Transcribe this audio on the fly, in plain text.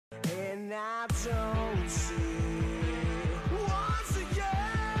don't see once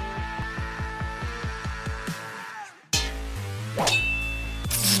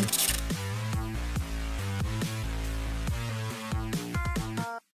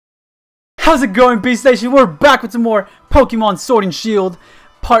How's it going, Beast Nation? We're back with some more Pokemon Sword and Shield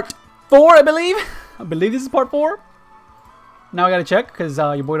Part 4, I believe. I believe this is Part 4. Now I gotta check, because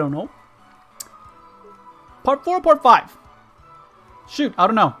your boy don't know. Part 4 or Part 5? Shoot, I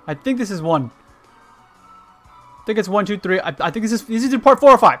don't know. I think this is 1. I think it's 1, 2, 3. I think this is either Part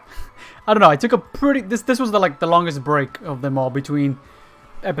 4 or 5. I don't know. I took a pretty... This was the longest break of them all between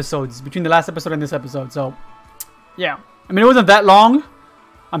episodes. Between the last episode and this episode. So, yeah. I mean, it wasn't that long.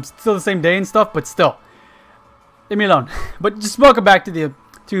 I'm still the same day and stuff, but still. Leave me alone. But just welcome back to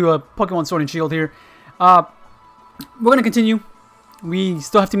Pokemon Sword and Shield here. We're going to continue. We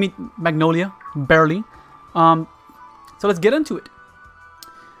still have to meet Magnolia. Barely. So let's get into it.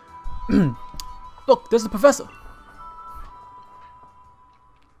 Look, there's the professor.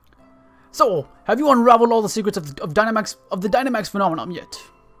 So, have you unraveled all the secrets of the Dynamax phenomenon yet?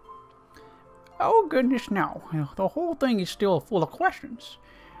 Oh goodness, no. The whole thing is still full of questions.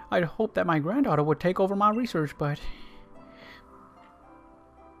 I'd hope that my granddaughter would take over my research, but...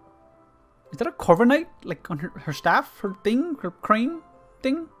 Is that a Corviknight? Like on her staff? Her thing? Her crane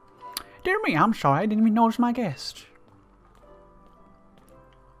thing? Dear me, I'm sorry. I didn't even notice my guest.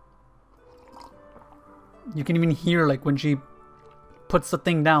 You can even hear like when she puts the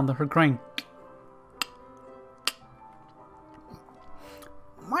thing down, her crane.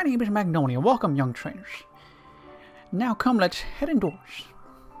 My name is Magnolia. Welcome, young trainers. Now come, let's head indoors.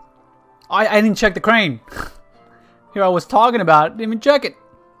 I didn't check the crane. Here I was talking about it. Didn't even check it.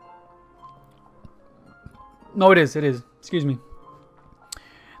 No, it is. It is. Excuse me.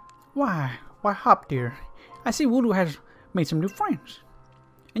 Why, Hop dear. I see Wooloo has made some new friends.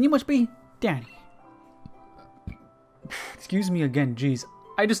 And you must be Danny. Excuse me again, jeez.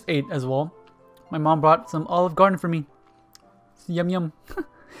 I just ate as well. My mom brought some Olive Garden for me. Yum yum.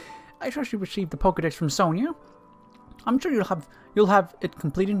 I trust you received the Pokedex from Sonia. I'm sure you'll have it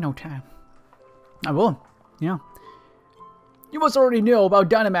completed in no time. I will. Yeah. You must already know about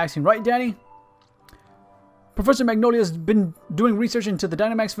Dynamaxing, right, Danny? Professor Magnolia has been doing research into the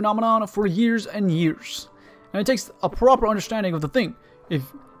Dynamax phenomenon for years and years. And it takes a proper understanding of the thing if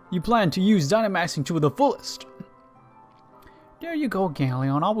you plan to use Dynamaxing to the fullest. There you go,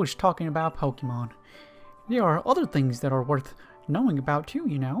 Galleon. Always talking about Pokemon. There are other things that are worth knowing about too,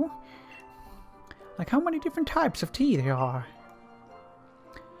 you know. Like how many different types of tea there are.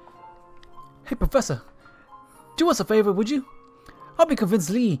 Hey, Professor. Do us a favor, would you? Help me convince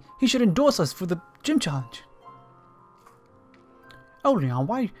Lee he should endorse us for the gym challenge. Oh, Leon,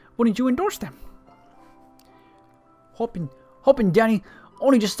 why wouldn't you endorse them? Hoping Danny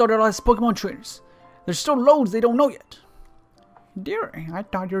only just started out as Pokemon trainers. There's still loads they don't know yet. Dearie, I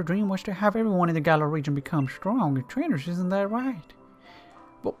thought your dream was to have everyone in the Galar region become strong trainers, isn't that right?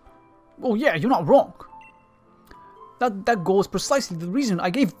 Well, yeah, you're not wrong. That goal is precisely the reason I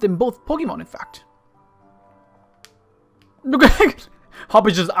gave them both Pokemon, in fact. Look at Hop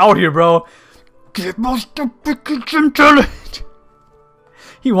is just out here, bro. Get most of the gym challenge.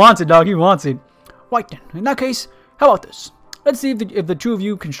 He wants it, dog. He wants it. Right then. In that case, how about this? Let's see if the two of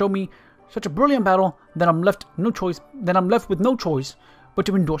you can show me such a brilliant battle that I'm left with no choice but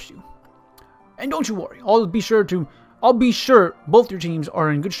to endorse you. And don't you worry. I'll be sure both your teams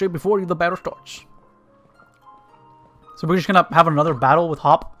are in good shape before the battle starts. So we're just gonna have another battle with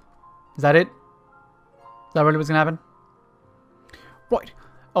Hop? Is that it? Is that really what's gonna happen? Right.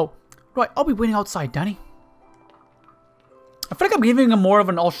 Oh, right. I'll be waiting outside, Danny. I feel like I'm giving him more of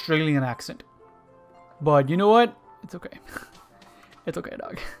an Australian accent. But you know what? It's okay. It's okay,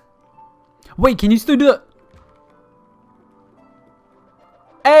 dog. Wait, can you still do that?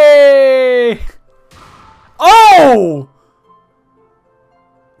 Hey! Oh!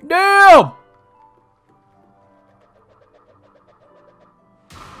 Damn!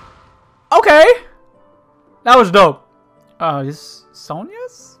 Okay! That was dope. Is this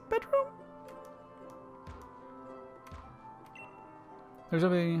Sonia's bedroom? There's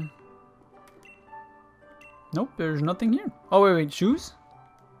a... Nope, there's nothing here. Oh, wait, shoes?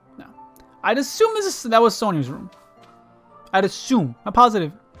 No. I'd assume that was Sonia's room. I'd assume. I'm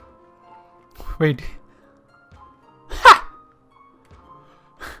positive. Wait. Ha!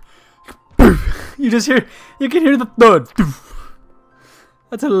 You can hear the thud.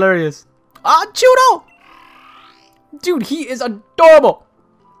 That's hilarious. Ah, Chudo! Dude, he is adorable.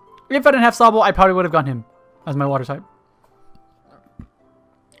 If I didn't have Sabo, I probably would have gotten him as my water type.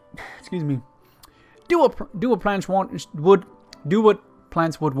 Excuse me. Do what plants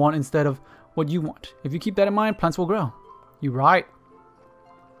would want instead of what you want. If you keep that in mind, plants will grow. You right.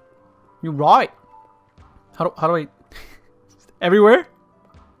 You right. How do I... Everywhere?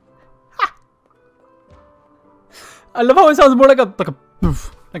 Ha! I love how it sounds more like a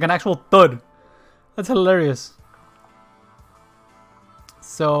poof, like an actual thud. That's hilarious.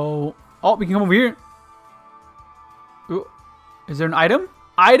 So, oh, we can come over here. Ooh, is there an item?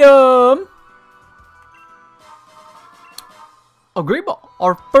 Item! A great ball.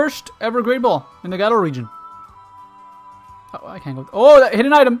 Our first ever great ball in the Galar region. Oh, I can't go. Oh, that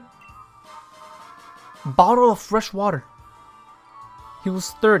hidden item. Bottle of fresh water.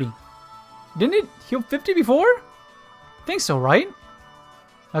 Heals 30. Didn't it heal 50 before? I think so, right?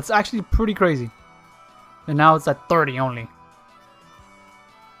 That's actually pretty crazy. And now it's at 30 only.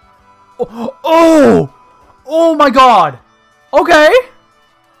 Oh! Oh, oh my god! Okay!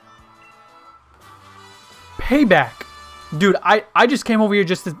 Payback. Dude, I just came over here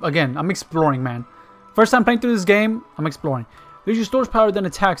just to, again, I'm exploring, man. First time playing through this game, I'm exploring. The user stores power, then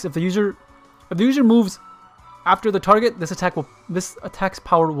attacks. If the user moves after the target, this attack's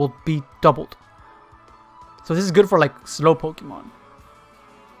power will be doubled. So this is good for like slow Pokemon.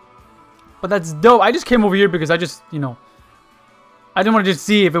 But that's dope. I just came over here because I just, you know, I didn't want to just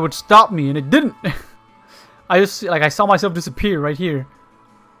see if it would stop me, and it didn't. I saw myself disappear right here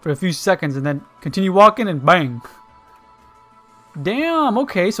for a few seconds and then continue walking and bang. Damn,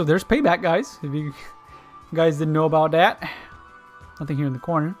 okay, so there's payback, guys. If you guys didn't know about that. Nothing here in the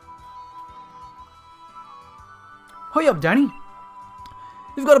corner. Hurry up, Danny.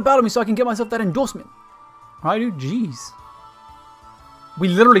 You've got to battle me so I can get myself that endorsement. Alright, dude, jeez. We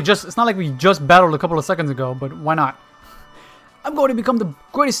literally just, it's not like we just battled a couple of seconds ago, but why not? I'm going to become the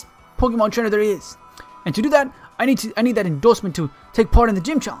greatest Pokemon trainer there is. And to do that, I need that endorsement to take part in the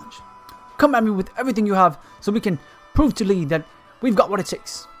gym challenge. Come at me with everything you have so we can prove to Lee that we've got what it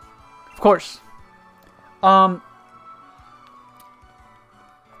takes. Of course. I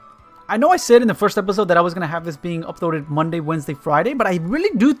know I said in the first episode that I was going to have this being uploaded Monday, Wednesday, Friday, but I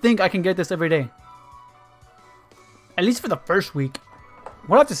really do think I can get this every day. At least for the first week.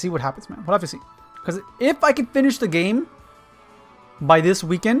 We'll have to see what happens, man. We'll have to see. Because if I can finish the game by this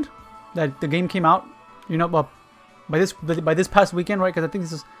weekend, that the game came out, you know, by this past weekend, right? Because I think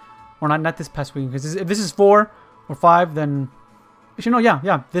this is, or not this past weekend. Because if this is 4 or 5, then actually no,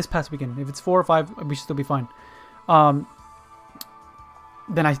 yeah, this past weekend. If it's 4 or 5, we should still be fine.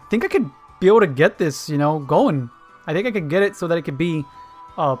 Then I think I could be able to get this, you know, going. I think I could get it so that it could be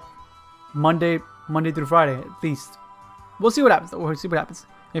Monday through Friday at least. We'll see what happens. We'll see what happens.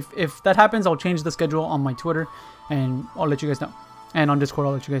 If that happens, I'll change the schedule on my Twitter and I'll let you guys know. And on Discord,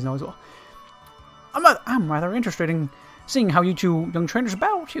 I'll let you guys know as well. I'm rather interested in seeing how you two young trainers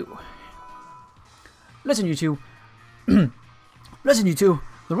battle too. Listen, you two. Listen, you two.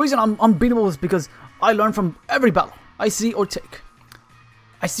 The reason I'm unbeatable is because I learn from every battle I see or take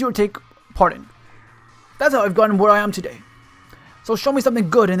part in. That's how I've gotten where I am today. So show me something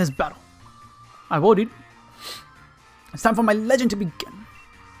good in this battle. I will, dude. It's time for my legend to begin.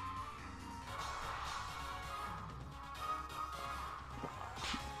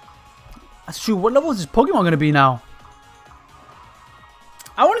 That's true. What level is this Pokemon going to be now?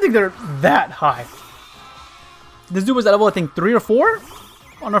 I want to think they're that high. This dude was at level, I think, 3 or 4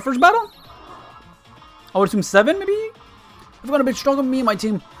 on our first battle. I would assume 7, maybe? If you're going to be stronger than me and my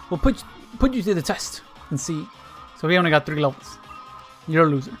team, we'll put you to the test and see. So we only got 3 levels. You're a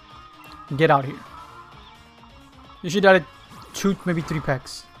loser. Get out here. You should add 2, maybe 3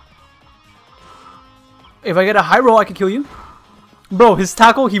 packs. If I get a high roll, I can kill you. Bro, his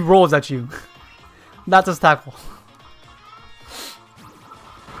tackle, he rolls at you. That's his tackle.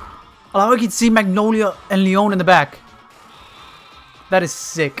 I can see Magnolia and Leon in the back. That is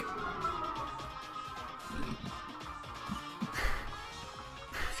sick.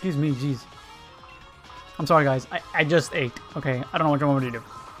 Excuse me, jeez. I'm sorry, guys. I just ate. Okay, I don't know what you want me to do.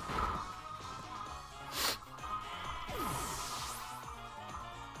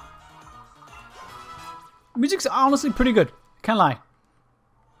 Music's honestly pretty good. Can't lie.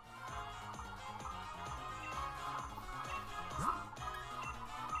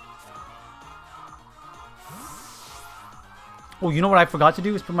 Oh, you know what I forgot to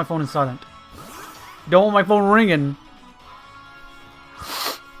do is put my phone in silent. Don't want my phone ringing.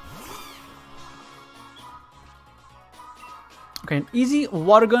 Okay, an easy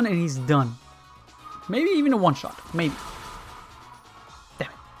water gun and he's done. Maybe even a one-shot. Maybe. Damn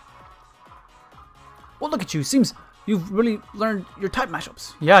it. Well, look at you. Seems you've really learned your type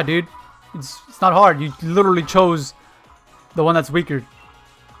mashups. Yeah, dude. It's not hard. You literally chose the one that's weaker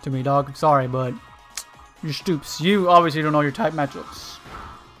to me, dog. Sorry, but you're stoops. You obviously don't know your type matchups.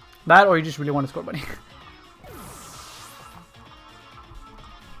 That, or you just really want to score money.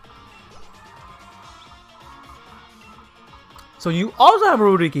 So you also have a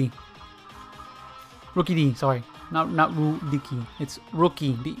Rookie. Rookie D, sorry. Not Rookie. It's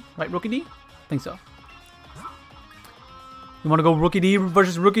Rookie D. Right, Rookie D? I think so. You want to go Rookie D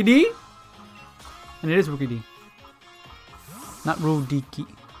versus Rookie D? And it is Rookie D. Not Rookie.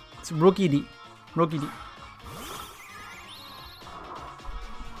 It's Rookie D. Rookie D.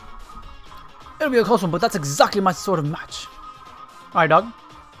 It'll be a close one, but that's exactly my sort of match. Alright, dog.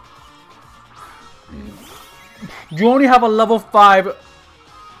 You only have a level 5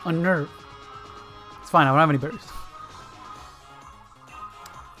 Unnerve. It's fine, I don't have any berries.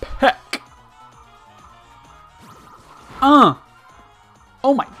 Peck. Oh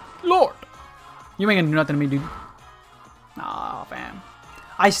my lord. You ain't gonna do nothing to me, dude. Aw, fam.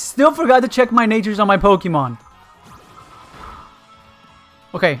 I still forgot to check my natures on my Pokemon.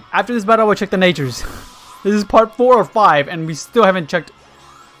 Okay, after this battle, we'll check the natures. This is part 4 or 5, and we still haven't checked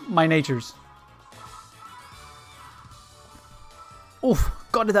my natures. Oof,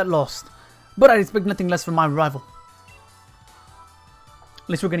 got that lost. But I expect nothing less from my rival. At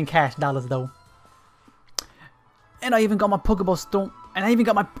least we're getting cash dollars, though. And I even got my Pokeball thrown. And I even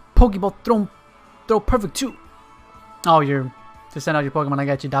got my Pokeball throw perfect too. Oh, you're to send out your Pokemon. I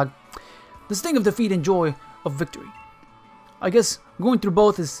got you, dog. The sting of defeat and joy of victory. I guess going through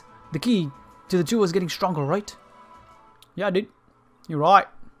both is the key to the two of us getting stronger, right? Yeah, dude. You're right.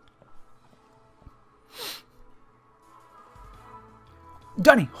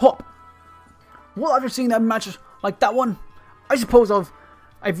 Danny, hop. Well, after seeing that match like that one, I suppose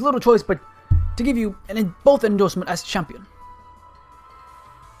I've little choice but to give you both an endorsement as champion.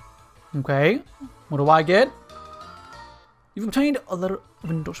 Okay, what do I get? You've obtained a letter of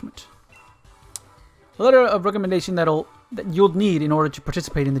endorsement. A letter of recommendation that you'll need in order to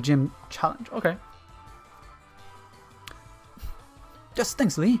participate in the gym challenge. Okay. Yes,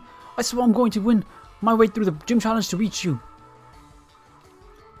 thanks, Lee. I swear I'm going to win my way through the gym challenge to reach you.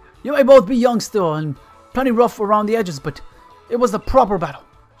 You may both be young still and plenty rough around the edges, but it was the proper battle.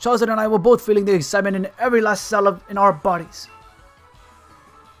 Charizard and I were both feeling the excitement in every last cell in our bodies.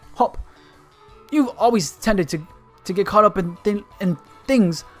 Hop, you've always tended to get caught up in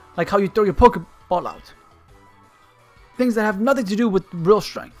things like how you throw your Pokeball out. Things that have nothing to do with real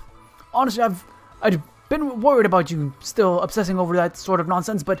strength. Honestly, I've been worried about you still obsessing over that sort of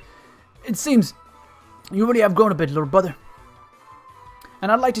nonsense, but it seems you really have grown a bit, little brother.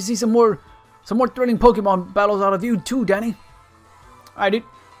 And I'd like to see some more thrilling Pokemon battles out of you too, Danny. Alright, dude.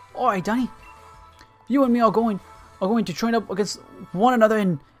 Alright, Danny. You and me are going to train up against one another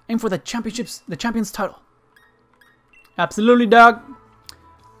and aim for the champion's title. Absolutely, dog.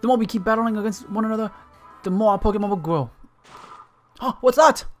 The more we keep battling against one another, the more our Pokemon will grow. Oh, what's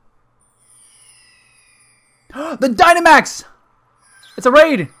that? The Dynamax! It's a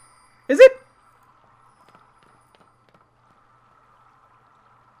raid! Is it?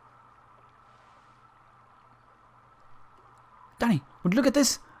 Danny, would you look at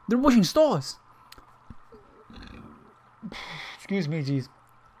this? They're wishing stars. Excuse me, jeez.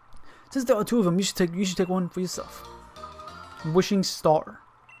 Since there are two of them, you should take one for yourself. Wishing star.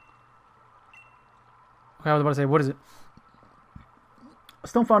 Okay, I was about to say, what is it? A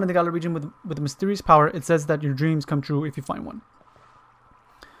stone found in the Galar region with a mysterious power. It says that your dreams come true if you find one.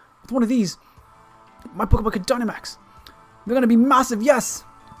 With one of these, my Pokemon could Dynamax. They're gonna be massive, yes.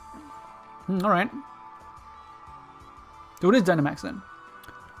 Alright. So it is Dynamax then.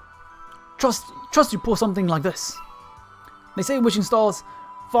 Trust you pull something like this. They say wishing stars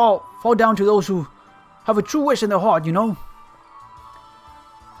fall down to those who have a true wish in their heart, you know.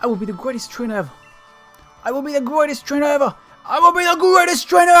 I will be the greatest trainer ever. I will be the greatest trainer ever. I will be the greatest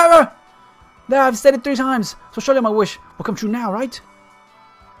trainer ever. There, I've said it 3 times, so surely my wish will come true now, right?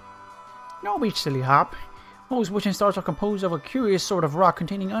 No, be silly, Hop. Most wishing stars are composed of a curious sort of rock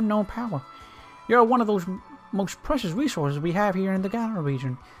containing unknown power. You're one of those most precious resources we have here in the Galar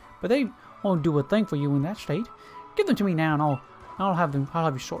region, but they won't do a thing for you in that state. Give them to me now, and I'll have them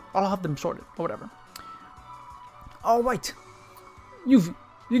sorted or whatever. All right, you've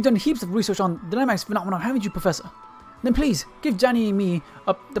done heaps of research on the Dynamax phenomenon, haven't you, Professor? Then please give Danny and me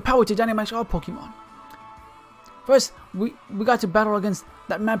the power to Dynamax our Pokemon. First, we got to battle against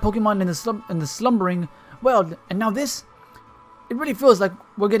that mad Pokemon in the slumbering world, and now this. It really feels like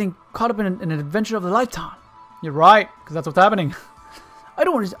we're getting caught up in an adventure of a lifetime. You're right, because that's what's happening. I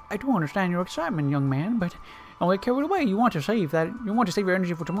do understand your excitement, young man, but don't get carried away. You want to save your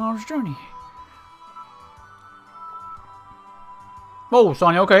energy for tomorrow's journey. Oh,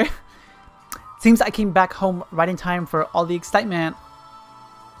 Sonya, okay. Seems I came back home right in time for all the excitement.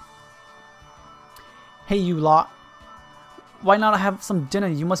 Hey, you lot. Why not have some dinner?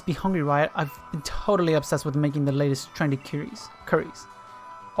 You must be hungry, right? I've been totally obsessed with making the latest trendy curries.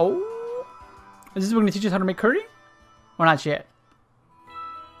 Oh? Is this going to teach us how to make curry? Or not yet?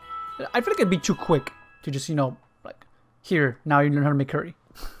 I feel like it'd be too quick to just, you know, like, here, now you learn how to make curry.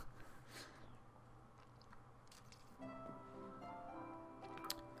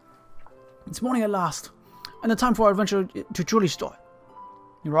 It's morning at last, and the time for our adventure to truly start.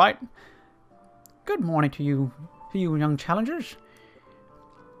 You right? Good morning to you young challengers.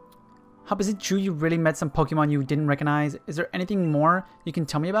 Hop, is it true you really met some Pokemon you didn't recognize? Is there anything more you can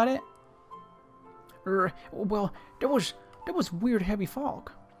tell me about it? Well, there was weird heavy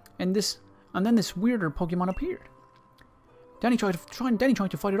fog, and then this weirder Pokemon appeared. Danny tried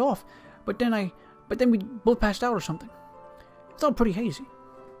to fight it off, but then we both passed out or something. It's all pretty hazy.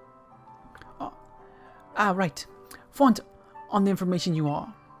 Right. Font on the information you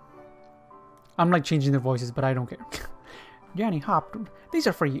are. I'm like changing their voices, but I don't care. Danny, Hop, these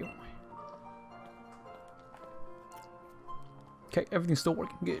are for you. Okay, everything's still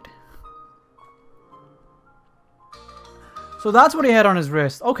working good. So that's what he had on his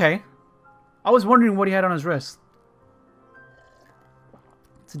wrist. Okay. I was wondering what he had on his wrist.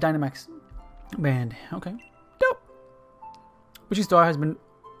 It's a Dynamax band. Okay. Dope. Wishing Star has been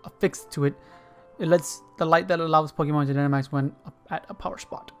affixed to it. It lets the light that allows Pokemon to Dynamax when at a power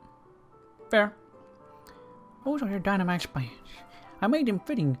spot. Fair. Those are your Dynamax bands. I made them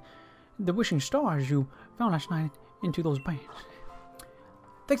fitting the wishing stars you found last night into those bands.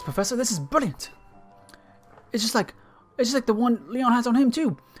 Thanks, Professor. This is brilliant. It's just like the one Leon has on him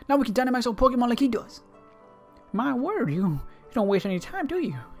too. Now we can Dynamax our Pokemon like he does. My word, you don't waste any time, do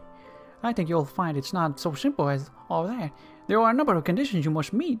you? I think you'll find it's not so simple as all that. There are a number of conditions you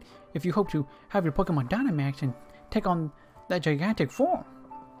must meet if you hope to have your Pokemon Dynamax and take on that gigantic form.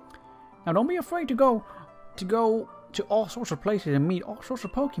 Now don't be afraid to go to all sorts of places and meet all sorts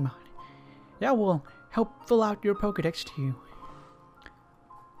of Pokemon. That will help fill out your Pokedex too.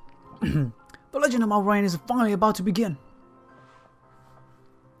 The legend of Mount Ryan is finally about to begin.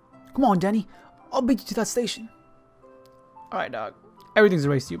 Come on, Danny. I'll beat you to that station. Alright, dog. Everything's a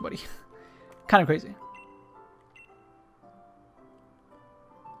race to you, buddy. Kind of crazy.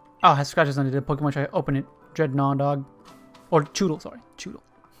 Oh, it has scratches on it. The Pokemon try to open it. Dreadnought, dog. Or Choodle, sorry. Choodle.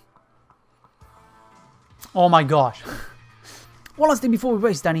 Oh my gosh. One last thing before we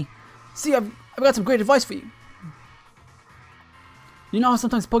race, Danny. See, I've got some great advice for you. You know how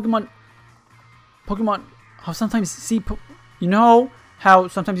sometimes you know how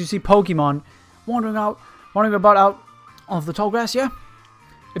sometimes you see Pokemon wandering about out of the tall grass, yeah?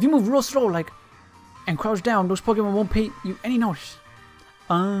 If you move real slow, and crouch down, those Pokemon won't pay you any notice.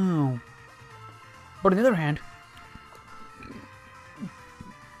 Oh. But on the other hand,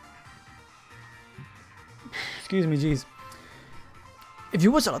 excuse me, jeez. If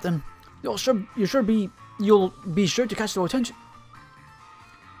you whistle at them, you'll be sure to catch their attention.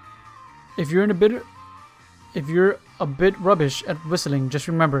 If you're a bit rubbish at whistling, just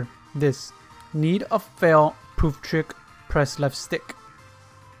remember this. Need a fail-proof trick, press left stick.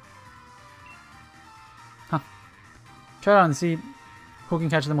 Huh. Try it out and see who can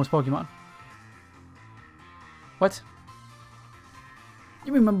catch the most Pokemon. What?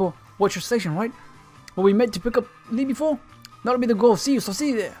 You remember what's your station, right? What we met to pick up Lee before? That'll be the goal. See you, so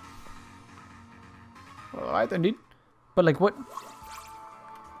see you there. Alright, indeed. But like what?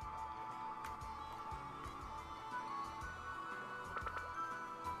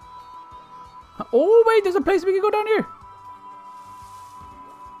 Oh wait, there's a place we can go down here.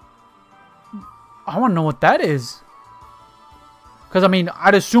 I want to know what that is. Because I mean,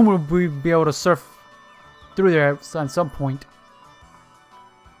 I'd assume we'd be able to surf through there at some point.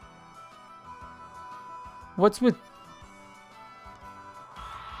 What's with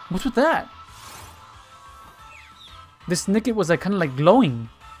that? This Nickit was kind of like glowing.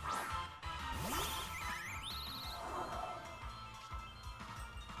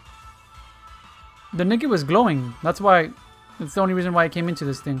 The Nickit was glowing. That's why. That's the only reason why I came into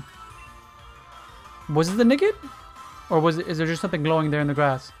this thing. Was it the Nickit? Or is there just something glowing there in the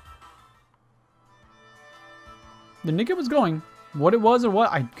grass? The Nickit was glowing. What it was or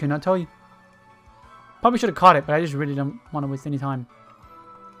what, I cannot tell you. Probably should have caught it, but I just really don't want to waste any time.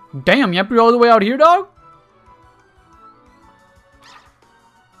 Damn, yep, you're all the way out here, dog?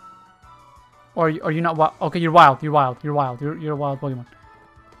 Or are you not wild? Okay, you're wild. You're wild. You're wild. You're a wild Pokemon.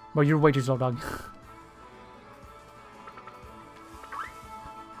 But you're way too slow, dog.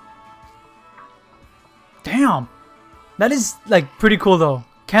 Damn. That is, pretty cool, though.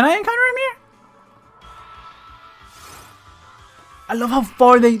 Can I encounter him here? I love how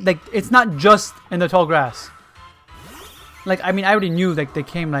far they, like, it's not just in the tall grass. Like, I mean, I already knew, like, they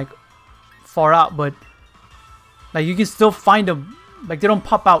came, like, far out, but, like, you can still find them. Like, they don't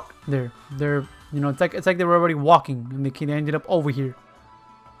pop out there. They're, you know, it's like they were already walking, and they ended up over here.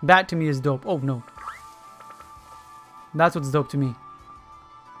 That, to me, is dope. Oh, no. That's what's dope to me.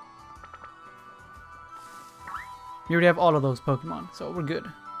 We already have all of those Pokemon, so we're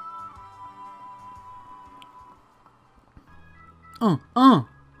good. What's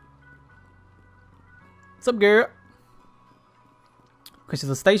up, girl? Okay, to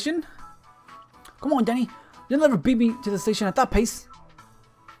the station. Come on, Danny. You'll never beat me to the station at that pace.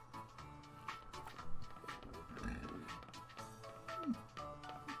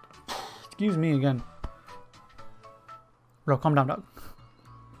 Excuse me again. Bro, calm down, dog.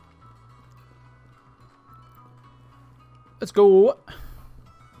 Let's go.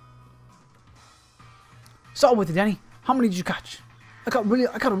 So with it, Danny. How many did you catch? I got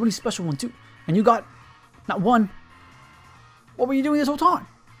a really special one too. And you got not one. What were you doing this whole time?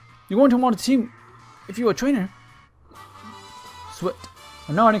 You're going to want a team if you were a trainer. Sweet.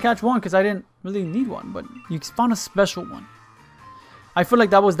 Well, no, I didn't catch one because I didn't really need one, but you found a special one. I feel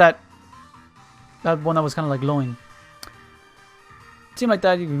like that was that one that was kind of like glowing. Team like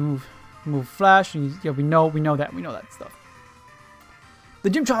that, you can move flash, and yeah, we know that stuff. The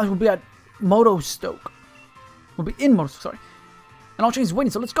gym challenge will be at Motostoke. We'll be in Motostoke, sorry. And our train's waiting,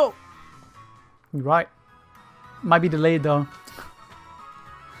 so let's go. You're right. Might be delayed though.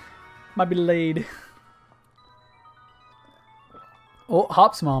 Might be delayed. Oh,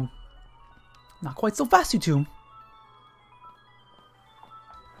 Hop's mom. Not quite so fast, you two.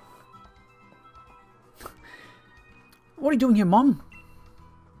 What are you doing here, Mom?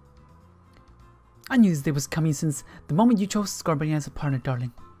 I knew this day was coming since the moment you chose Scorbunny as a partner,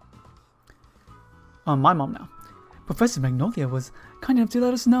 darling. My mom now. Professor Magnolia was kind enough to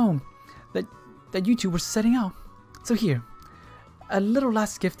let us know that you two were setting out. So here, a little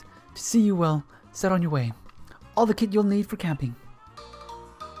last gift to see you well set on your way. All the kit you'll need for camping.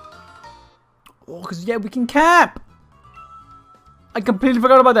 Oh, because yeah, we can camp! I completely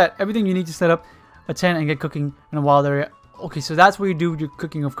forgot about that. Everything you need to set up a tent and get cooking in a wild area. Okay, so that's where you do your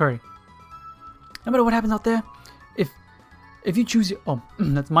cooking of curry. No matter what happens out there, if you choose your... Oh,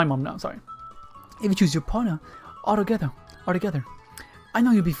 that's my mom now, sorry. If you choose your partner, all together, I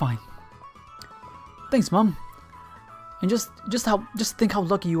know you'll be fine. Thanks, Mom. And just think how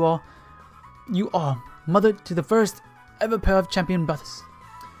lucky you are. You are mother to the first ever pair of champion brothers.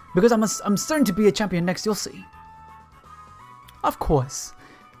 Because I'm certain to be a champion next, you'll see. Of course,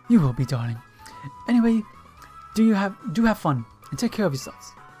 you will be, darling. Anyway, do have fun and take care of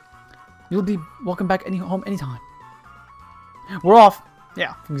yourselves. You'll be welcome back home anytime. We're off.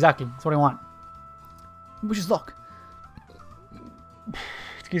 Yeah, exactly. That's what I want. Wish us luck.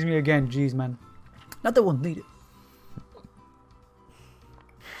 Excuse me again. Jeez, man. Not that we'll need it.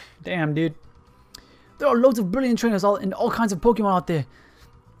 Damn, dude. There are loads of brilliant trainers and all kinds of Pokemon out there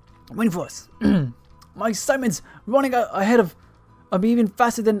waiting for us. My excitement's running ahead of me even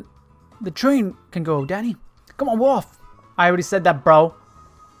faster than the train can go, Danny. Come on, we're off. I already said that, bro.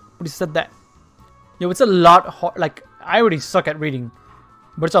 Already said that. Yo, it's a lot hard. Like, I already suck at reading,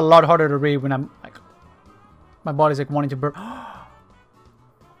 but it's a lot harder to read when I'm like, my body's like wanting to burp. I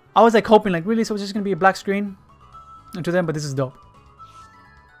was like hoping, like, really, so it's just gonna be a black screen until then, but this is dope.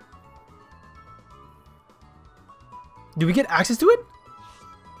 Do we get access to it?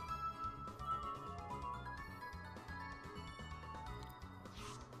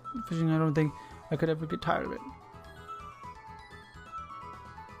 Fishing, I don't think I could ever get tired of it.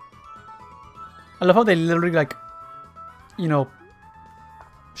 I love how they literally, like, you know,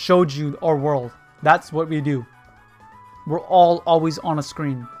 showed you our world. That's what we do. We're all always on a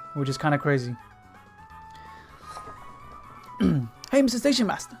screen, which is kind of crazy. Hey, Mr. Station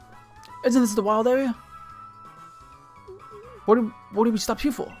Master. Isn't this the wild area? What did we stop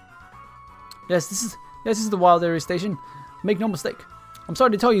here for? Yes, this is the wild area station. Make no mistake. I'm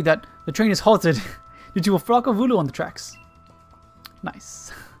sorry to tell you that the train is halted due to a flock of Wooloo on the tracks.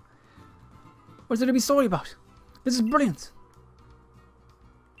 Nice. What's there to be sorry about? This is brilliant.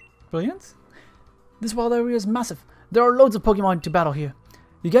 Brilliant? This wild area is massive. There are loads of Pokemon to battle here.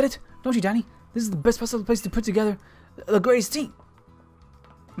 You get it? Don't you, Danny? This is the best possible place to put together the greatest team.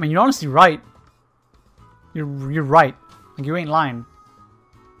 I mean, you're honestly right. You're right. Like, you ain't lying.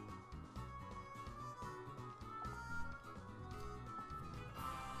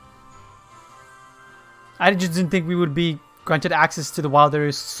 I just didn't think we would be granted access to the wild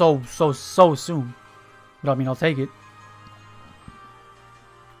areas so soon. But I mean, I'll take it.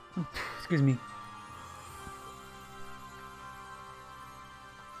 Excuse me.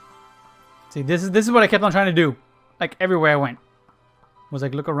 See, this is what I kept on trying to do. Like, everywhere I went. Was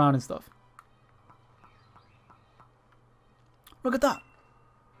like, look around and stuff. Look at that.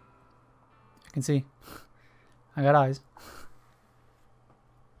 You can see. I got eyes.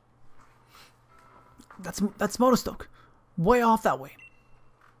 That's Motostoke. Way off that way.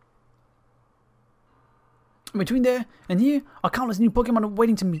 Between there and here are countless new Pokemon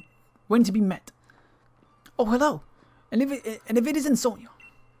waiting to be met. Oh, hello. And if it isn't Sonia.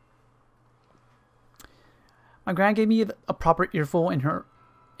 My gran gave me a proper earful in her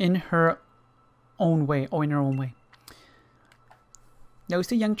own way. Oh, in her own way. Those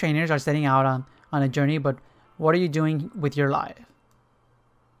two young trainers are setting out on a journey, but what are you doing with your life?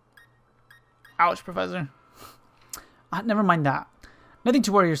 Ouch, Professor. Never mind that. Nothing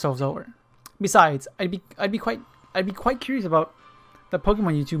to worry yourselves over. Besides, I'd be quite curious about the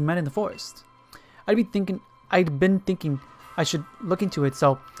Pokemon you two met in the forest. I'd been thinking I should look into it,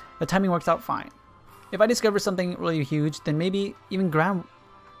 so the timing works out fine. If I discover something really huge, then maybe even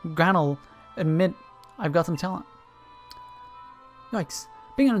Gran'll admit I've got some talent. Yikes!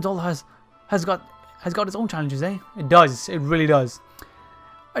 Being an adult has got its own challenges, eh? It does. It really does.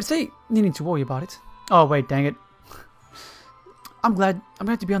 I'd say needing to worry about it. Oh wait, dang it! I'm glad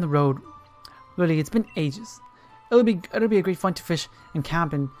to be on the road. Really, it's been ages. It'll be a great fun to fish and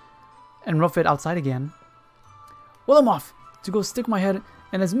camp and rough it outside again. Well, I'm off to go stick my head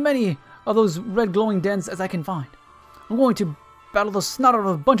in as many of those red glowing dens as I can find. I'm going to battle the snot out of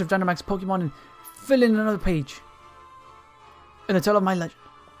a bunch of Dynamax Pokemon and fill in another page in the tale of my legend.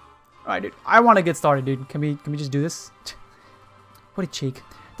 Alright, dude. I want to get started, dude. Can we just do this? What a cheek.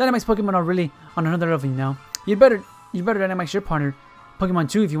 Dynamax Pokemon are really on another level now. You'd better Dynamax your partner Pokemon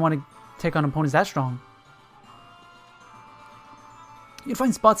too if you want to take on opponents that strong. You'll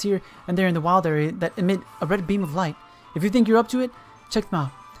find spots here and there in the wild area that emit a red beam of light. If you think you're up to it, check them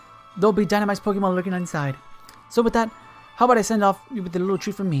out. There'll be Dynamax Pokemon lurking inside. So with that, how about I send off you with a little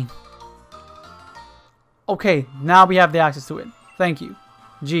treat from me? Okay, now we have the access to it. Thank you.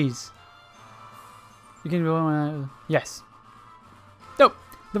 Jeez. You can go, yes. Dope.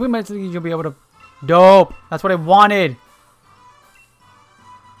 The Pokemon you'll be able to... Dope. That's what I wanted.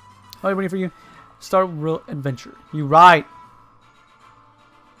 I'm ready for you. Start real adventure. You right.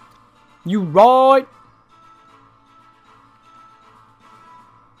 You right.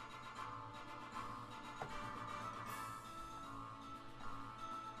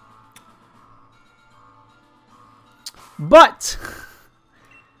 But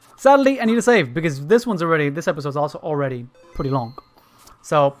sadly, I need to save because this episode's also already pretty long.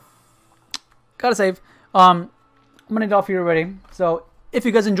 So gotta save. I'm gonna end off here already. So if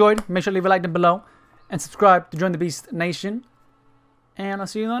you guys enjoyed, make sure to leave a like down below and subscribe to join the Beast Nation. And I'll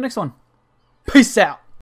see you in the next one. Peace out.